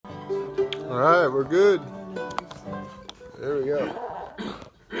All right, we're good. There we go.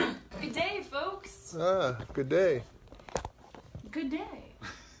 Good day, folks. Good day. Good day.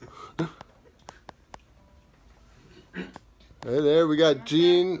 Hey there, we got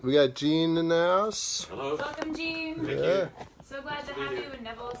Gene. We got Gene in the house. Hello. Welcome, Gene. Yeah. So glad to have you in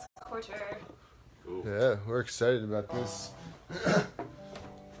Neville's Quarter. Cool. Yeah, we're excited about this.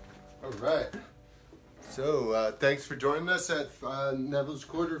 All right. So, thanks for joining us at Neville's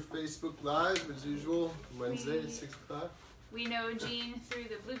Quarter Facebook Live, as usual, Wednesday at 6 o'clock. We know Gene through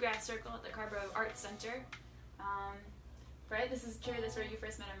the Bluegrass Circle at the Carborough Arts Center. Right? This is true. That's where you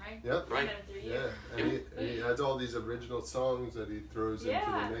first met him, right? Yep. Right. Met him through you. Yeah, and he has all these original songs that he throws into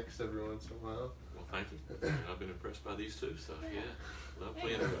the mix every once in a while. Well, thank you. I've been impressed by these two, so yeah, love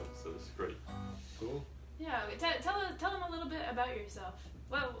playing them. So this is great. Cool. Yeah. Tell him a little bit about yourself.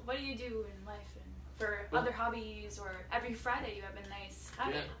 What do you do in life and for other hobbies, or every Friday you have a nice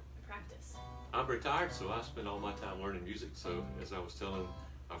habit practice? I'm retired, so I spend all my time learning music. So as I was telling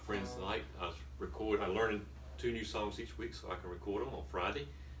my friends tonight, I'm learning 2 new songs each week, so I can record them on Friday.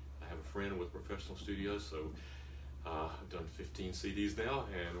 I have a friend with professional studios, so I've done 15 CDs now,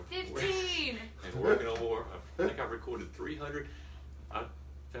 and 15. and working on more. I think I've recorded 300. I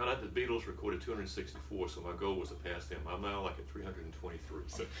found out the Beatles recorded 264, so my goal was to pass them. I'm now like at 323,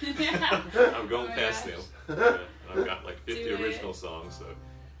 so I've gone past them. I've got like 50 original songs, so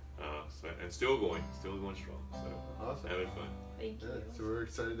and still going strong. So Awesome. having fun. Thank you. Yeah, so we're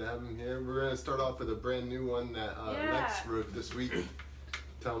excited to have him here. We're going to start off with a brand new one that Lex wrote this week.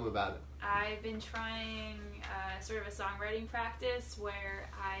 Tell him about it. I've been trying sort of a songwriting practice where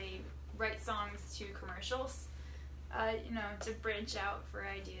I write songs to commercials, to branch out for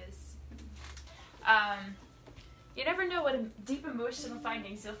ideas. You never know what deep emotional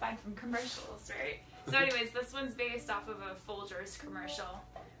findings you'll find from commercials, right? So anyways, this one's based off of a Folgers commercial.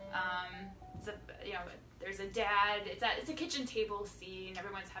 There's a dad, it's a kitchen table scene,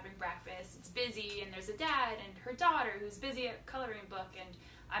 everyone's having breakfast, it's busy, and there's a dad and her daughter who's busy at coloring book, and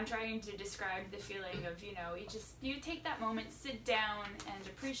I'm trying to describe the feeling of, you take that moment, sit down, and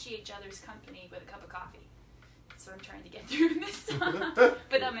appreciate each other's company with a cup of coffee. That's what I'm trying to get through in this song,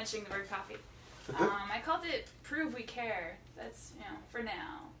 but not mentioning the word coffee. I called it Prove We Care. That's, for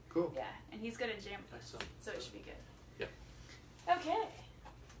now. Cool. Yeah, and he's gonna jam with us, so it should be good. Yeah. Okay.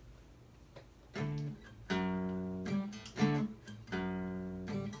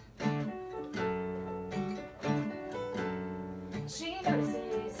 She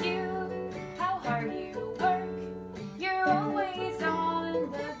notices you, how hard you work. You're always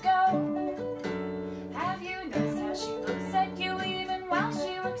on the go. Have you noticed how she looks at you even while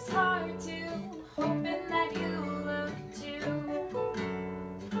she works hard too, hoping that you look too.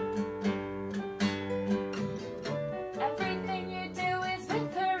 Everything you do is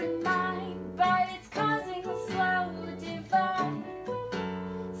with her in mind, but it's causing a slow divide.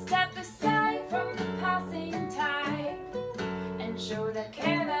 Step aside from the passing tide and show the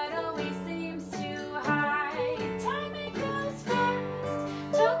care that always seems too high. Time it goes fast,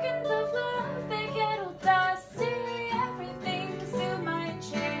 tokens of love, they get all dusty. Everything soon might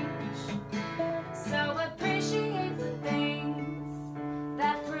change, so appreciate the things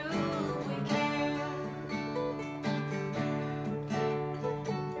that prove we care.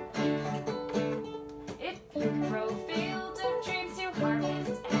 If you could grow a field of dreams, you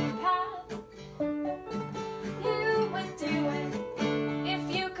harvest any path, you would do it. If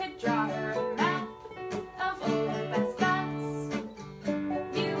you could draw her a map of all her best bets,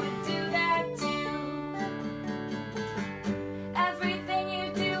 you would do that too. Everything you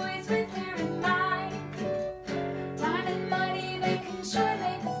do is with her in mind. Time and money, they can sure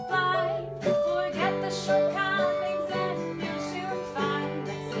make us blind. Forget the shortcomings and you'll soon find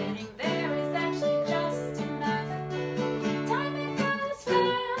that sitting there is actually just enough. Time it goes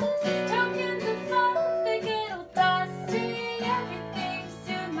fast, tokens of love, they get all dusty. Everything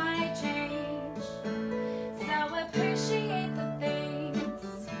soon might change, so appreciate the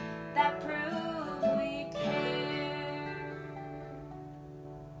things that prove we care.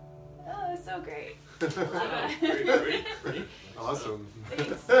 Oh, it's so great. Great. Awesome.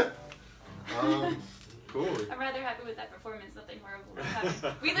 Thanks. Cool. I'm rather happy with that performance. Nothing horrible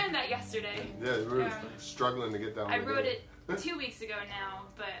happened. We learned that yesterday. Yeah, we're struggling to get down. I wrote it 2 weeks ago now,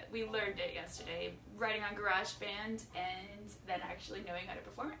 but we learned it yesterday. Writing on GarageBand and then actually knowing how to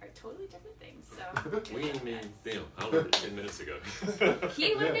perform it are totally different things. So We mean them. I learned it 10 minutes ago.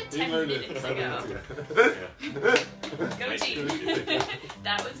 he learned it 10 minutes ago. Yeah. Go Nice. Gene.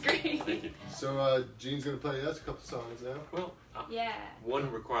 That was great. Thank you. So Gene's gonna play us a couple songs now. Well, Yeah.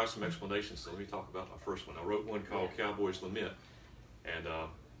 one requires some explanation, so let me talk about my first one. I wrote one called Cowboy's Lament, and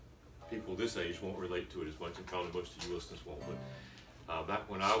people this age won't relate to it as much, and probably most of you listeners won't. But back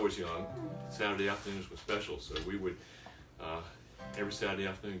when I was young, Saturday afternoons were special, so we would every Saturday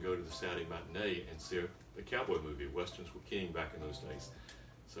afternoon go to the Saturday matinee and see the cowboy movie. Westerns were king back in those days.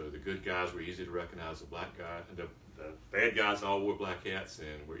 So the good guys were easy to recognize. The black guy, the bad guys all wore black hats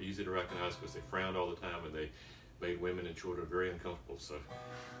and were easy to recognize because they frowned all the time and they made women and children very uncomfortable. So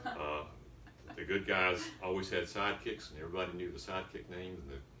the good guys always had sidekicks, and everybody knew the sidekick name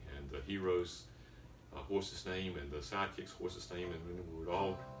and the hero's horse's name and the sidekick's horse's name, and then we would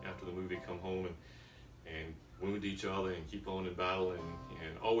all, after the movie, come home and wound each other and keep on in battle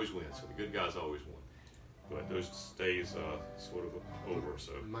and always win. So the good guys always won. But those days sort of over.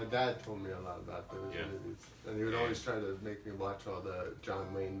 So my dad told me a lot about those movies, and he would always try to make me watch all the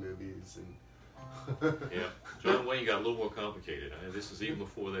John Wayne movies. And yeah, John Wayne got a little more complicated. I mean, this is even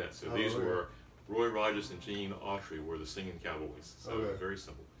before that. So these were Roy Rogers and Gene Autry were the singing cowboys. So very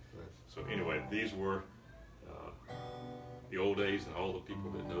simple. Nice. So anyway, these were the old days, and all the people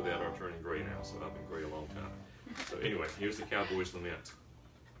that know that are turning gray now. So I've been gray a long time. So anyway, here's the Cowboys' Lament.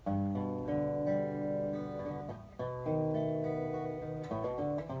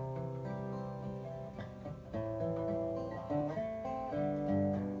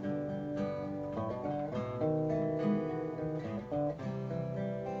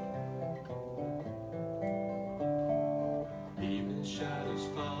 Evening shadows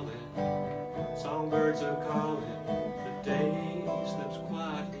falling, songbirds are calling, the day slips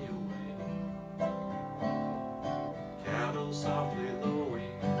quietly away. Cattle softly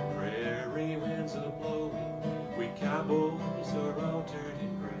lowing, prairie winds are blowing, we cowboys are all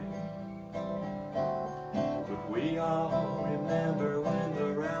turning gray. But we all remember when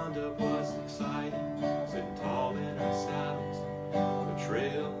the roundup was exciting, sitting tall in our saddles, the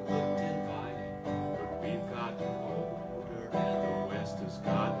trail looked inviting, but we've gotten older and the West has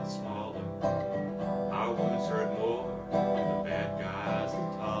gotten smaller. Our wounds hurt more and the bad guys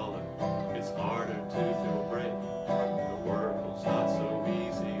are taller. It's harder to feel brave. The world's not so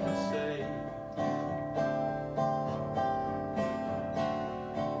easy to save.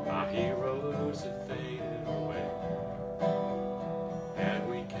 Our heroes have faded away, and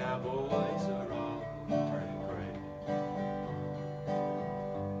we cowboys are all turning gray.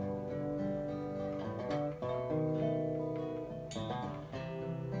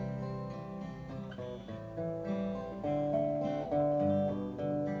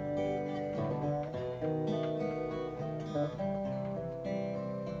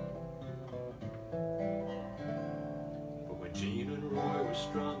 But when Gene and Roy were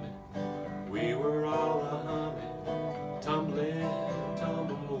strumming, we were all a-humming, tumbling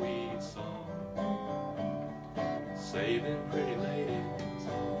tumbleweed song, saving pretty ladies,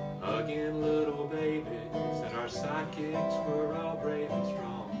 hugging little babies, and our sidekicks were all brave and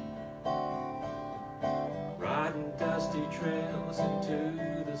strong, riding dusty trails into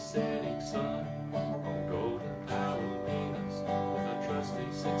the setting sun on golden palominas with our trusty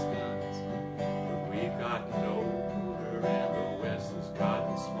 6 guns. But we've gotten older and the West has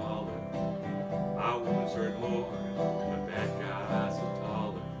gotten smaller. Our wounds hurt more and the bad guys are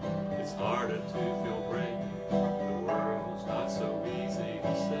taller. It's harder to feel brave. The world's not so easy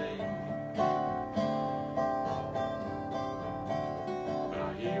to save. But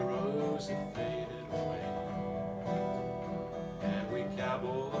our heroes have faded away, and we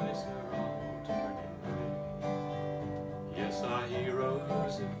cowboys are all turning gray. Yes, our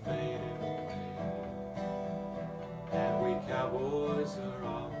heroes have faded away, and we cowboys are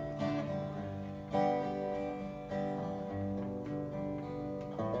all turning gray.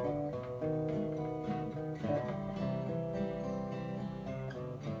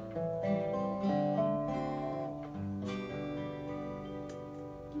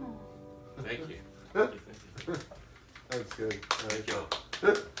 Thank you. that's good. Thank y'all.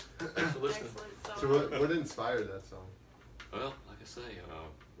 Thanks for listening. Excellent song. So what inspired that song? Well, like I say,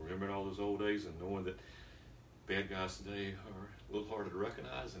 remembering all those old days and knowing that bad guys today are a little harder to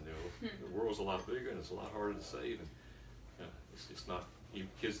recognize, and the world's a lot bigger and it's a lot harder to save. And it's not,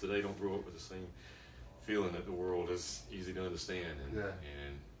 kids today don't grow up with the same feeling that the world is easy to understand and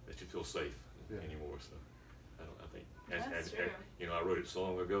that you feel safe anymore. So I think, That's true. I wrote it so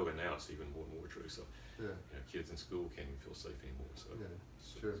long ago, and now it's even more and more true. So Yeah. kids in school can't even feel safe anymore. So Yeah,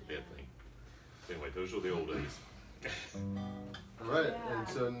 it's sure. a bad thing. Anyway, those are the old days. All right, Yeah. and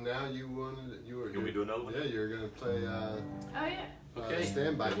so now you were. You want me to do another one? Yeah, you're gonna play. Oh yeah. Okay.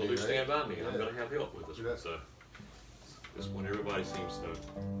 Stand By Then we'll Me, do right? Stand By Me. Yeah. I'm going to have help with this Yeah. one. So this one everybody seems to know.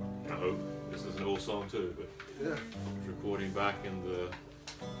 I hope. This is an old song too, but Yeah. it was recorded back in the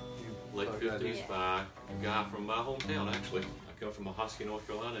late Okay. 50s by a guy from my hometown, actually. I come from Ahoskie, North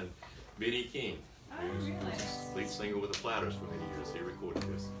Carolina, and Benny King, Oh, who's really? lead singer with the Platters for many years. He recorded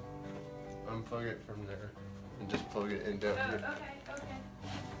this. Unplug it from there and just plug it in down Oh, here. okay.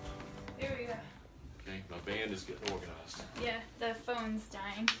 Here we go. Okay, my band is getting organized. Yeah, the phone's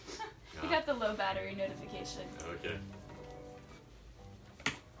dying. Ah. You got the low battery notification. Okay.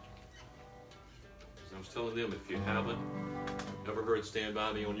 So I was telling them, if you haven't ever heard Stand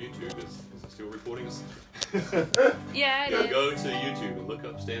By Me on YouTube, is it still recording us? Yeah, it Yeah, is. go to YouTube and look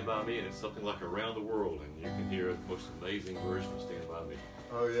up Stand By Me, and it's something like around the world, and you can hear the most amazing version of Stand By Me.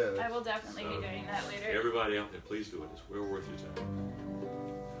 Oh yeah. I will definitely be doing that later. Everybody out there, please do it. It's well worth your time.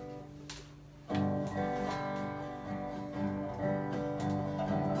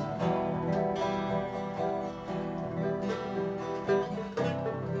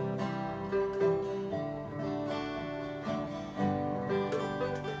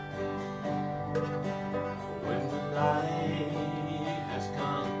 When the night has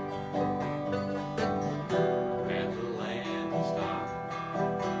come and the land is dark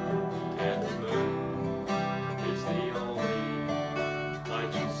and the moon is the only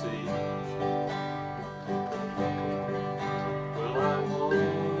light you see, well, I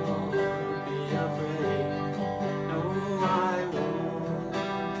won't be afraid. No, I won't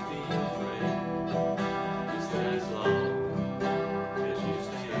be afraid. Just as long as you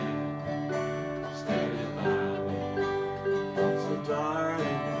stand by me. So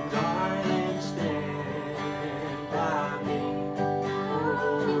darling, darling, stand by me.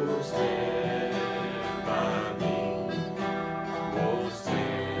 Oh, stand by me. Oh,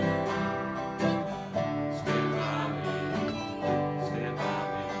 stand by me. Stand by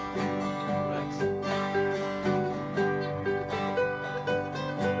me. Right. Do it again.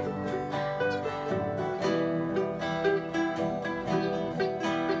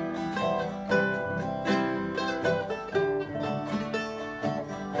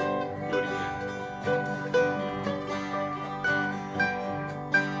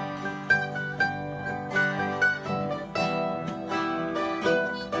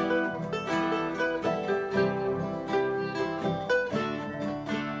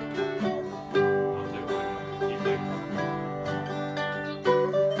 I'll take one. Keep that.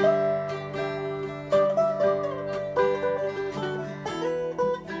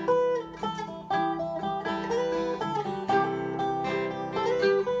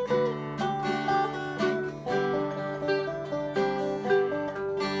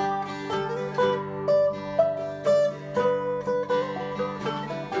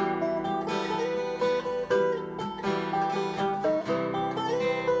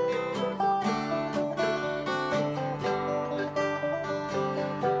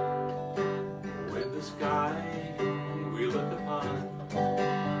 When the sky we look upon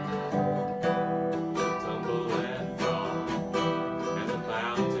tumble and fall, and the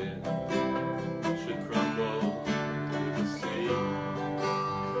mountain should crumble to the sea,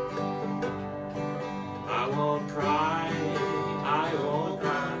 I won't cry, I won't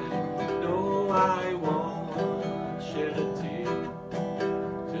cry, no, I won't shed a tear,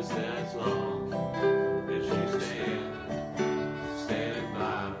 just as long as you stand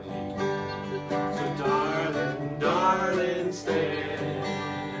by me. So darling, darling, stand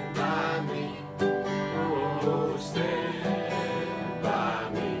by me. Oh, stand by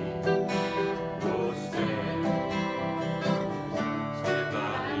me. Oh, stand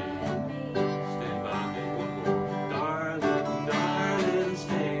by me. Stand by me. One more. Darling, darling,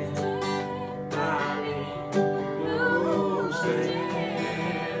 stand by me. Oh,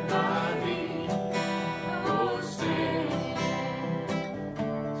 stand by me. Oh, stand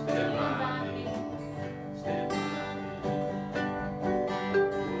by me. Stand by me.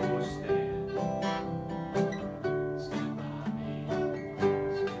 Oh, stand by me. Stand by me.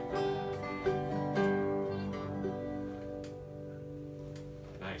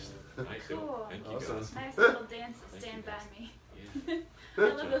 Nice. Nice. Cool. Thank you Awesome. guys. Nice little dance to Thank stand you, by guys. me. Yeah. I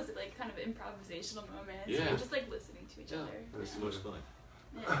love those like kind of improvisational moments. Yeah. We're just like listening to each Yeah. other. It's so much fun.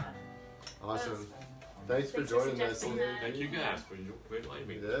 Yeah. Awesome. That's- Thanks for Thanks for joining us. suggesting that. Thank you guys for inviting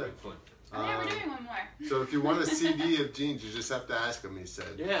me. It's Yeah. great fun. Oh, yeah, we're doing one more. So if you want a CD of Gene's, you just have to ask him. He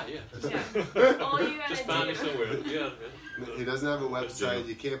said. Yeah, yeah. Yeah. All you gotta Just find me do. somewhere. Yeah. He doesn't have a website.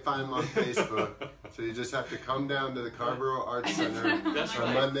 You can't find him on Facebook. So you just have to come down to the Carborough Arts Center That's on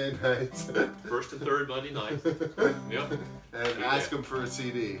right. Monday nights First and third Monday night. Yep. and ask him for a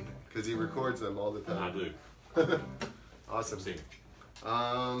CD because he records them all the I time. do. Awesome. See.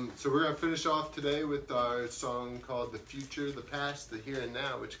 So we're gonna finish off today with our song called "The Future, the Past, the Here and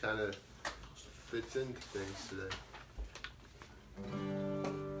Now," which kind of fits into things today.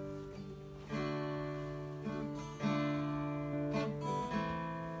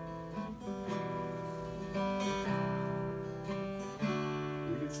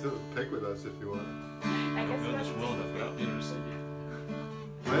 still pick with us if you want. I I guess don't know that's this well enough without the inner city.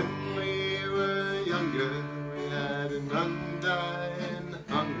 When we were younger, we had an undying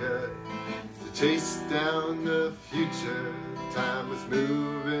hunger to chase down the future. Time was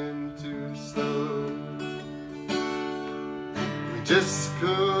moving too slow. We just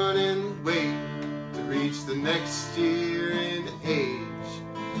couldn't wait to reach the next year in age.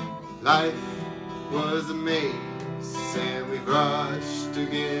 Life was a maze, and we rushed to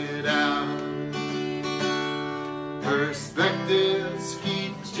get out. Perspectives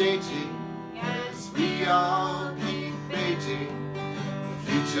keep changing as we all keep aging.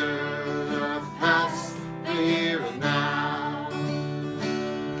 The future, the past, the here and now.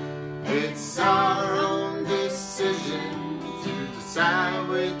 It's our own decision to decide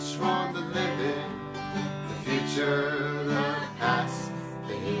which one to live in. The future, the past,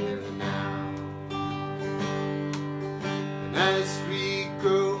 the here and now. And as we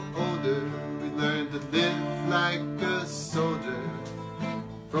grow older, we learn to live like a soldier,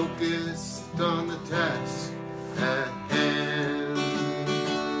 focused on the task at hand.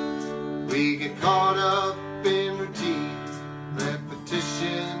 We get caught up in routine,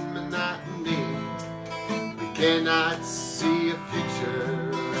 repetition, monotony. We cannot see a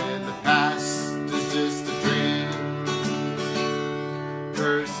future, and the past is just a dream.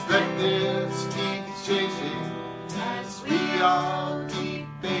 Perspectives keep changing as we all keep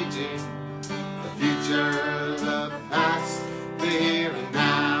aging. The future, the past, the here and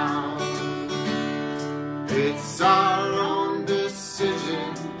now. It's our own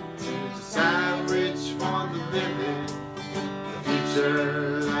decision to decide which one to live in. The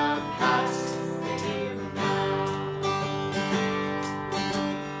future, the past, the here and now.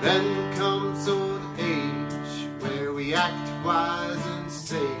 Then comes old age, where we act wise and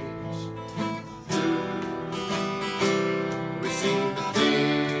sage. We seem to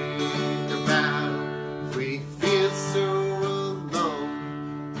think about, we feel so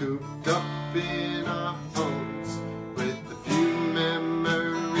alone, cooped up in our homes with the few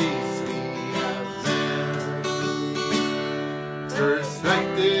memories we have there.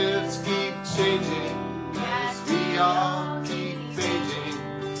 Perspectives keep changing as we all keep aging.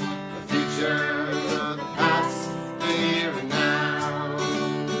 The future, the past, the here and now.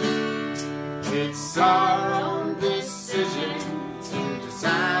 It's our own decision to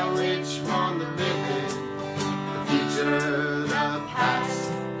decide which one to live in. The future, the past,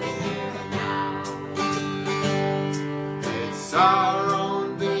 the here and now. It's our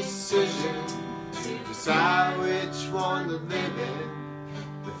own decision to decide which one to live in.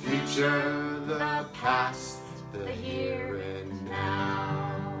 The future, the past, the here and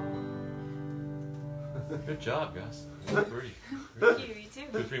now. Good job, guys. Pretty. Thank you, you too.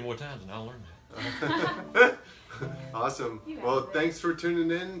 2 or 3 more times and I'll learn that. Awesome. You got Well, it. thanks for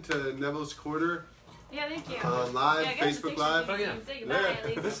tuning in to Neville's Quarter Yeah, thank you. live, Yeah, I guess Facebook the Live. Oh, yeah. Say goodbye, Yeah.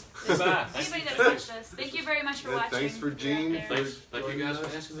 at least. Goodbye. Anybody that watched us, thank you very much for Yeah, watching. thanks for You're out Gene. there. Thank you guys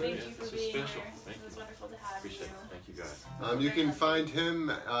for asking me. Thank you for This is being special. here. Thank It you. was wonderful to have Appreciate you. it. Thank you guys. You can find him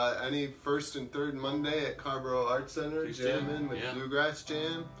any first and third Monday at Carborough Arts Center, Please jam. jamming with Yeah. Bluegrass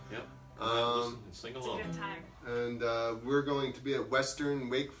Jam. Yep. Um, Listen and sing It's a along. good time. And we're going to be at Western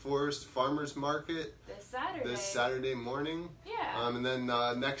Wake Forest Farmers Market This Saturday. this Saturday morning. Yeah. And then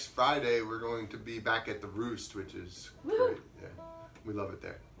next Friday, we're going to be back at the Roost, which is Woo. great. Yeah, we love it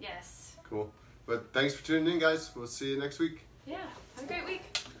there. Yes. Cool. But thanks for tuning in, guys. We'll see you next week. Yeah. Have a great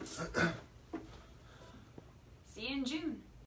week. See you in June.